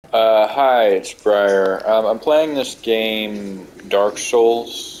Hi, it's Briar. I'm playing this game, Dark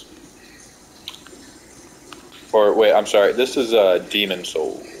Souls. Or, wait, I'm sorry, this is Demon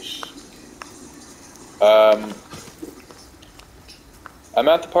Souls. Um, I'm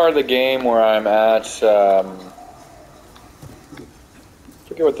at the part of the game where I'm at, I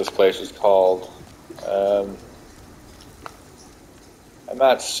forget what this place is called. I'm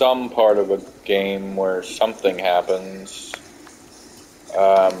at some part of a game where something happens.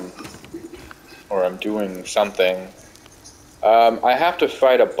 Or I'm doing something. I have to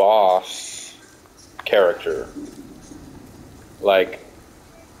fight a boss character. Like,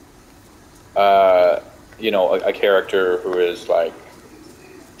 a character who is, like,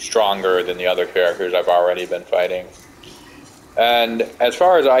 stronger than the other characters I've already been fighting. And as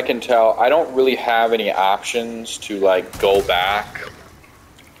far as I can tell, I don't really have any options to, like, go back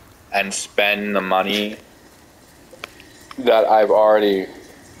and spend the money that I've already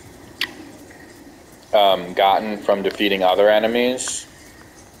gotten from defeating other enemies.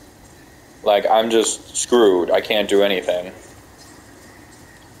 Like, I'm just screwed. I can't do anything.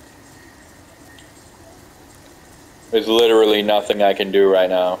 There's literally nothing I can do right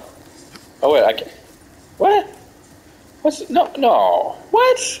now. Oh wait, I can. What? No.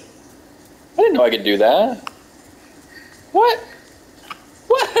 What? I didn't know I could do that. What?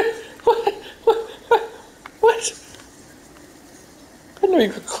 What? What? I didn't know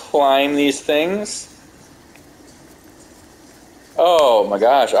you could climb these things. Oh my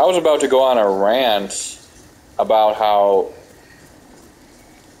gosh, I was about to go on a rant about how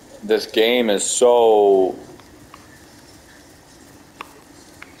this game is so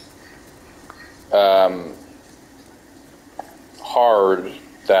hard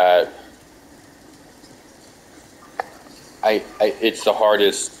that it's the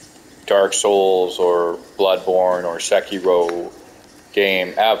hardest Dark Souls or Bloodborne or Sekiro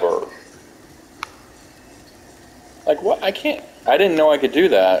game ever. Like, what? I didn't know I could do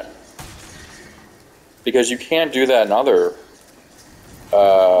that. Because you can't do that in other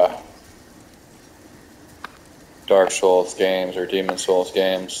Dark Souls games or Demon Souls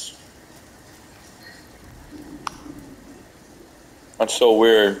games. That's so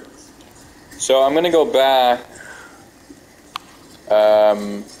weird. So I'm gonna go back.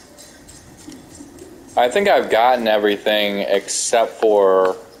 I think I've gotten everything except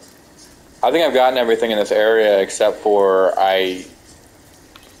for... I think I've gotten everything in this area except for I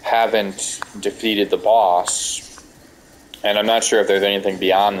haven't defeated the boss. And I'm not sure if there's anything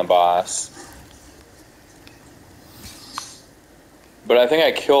beyond the boss. But I think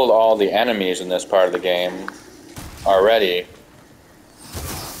I killed all the enemies in this part of the game already.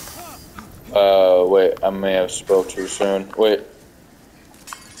 Wait, I may have spoke too soon. Wait.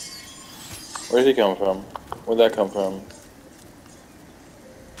 Where'd he come from? Where'd that come from?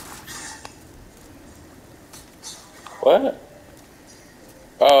 What?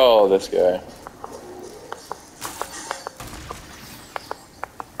 Oh, this guy.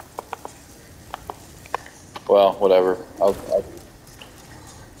 Well, whatever. I'll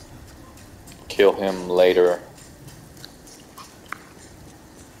kill him later.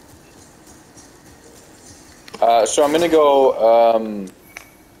 So I'm gonna go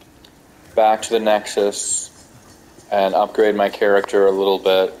back to the Nexus and upgrade my character a little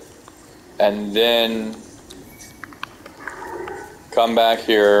bit, and then come back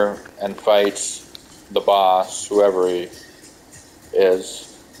here and fight the boss, whoever he is.